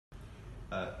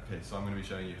Okay, so I'm going to be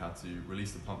showing you how to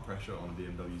release the pump pressure on a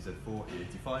BMW Z4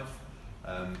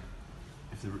 E85.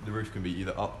 If the roof can be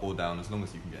either up or down, as long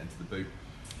as you can get into the boot.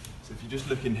 So if you just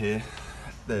look in here,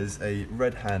 there's a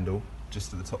red handle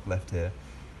just to the top left here,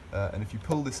 and if you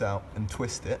pull this out and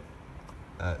twist it,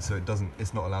 so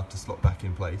it's not allowed to slot back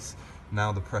in place.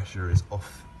 Now the pressure is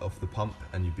off the pump,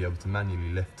 and you'd be able to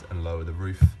manually lift and lower the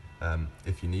roof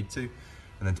if you need to.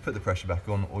 And then to put the pressure back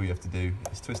on, all you have to do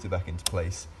is twist it back into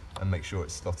place and make sure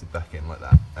it's slotted back in like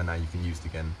that. And now you can use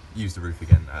the roof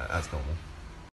again as normal.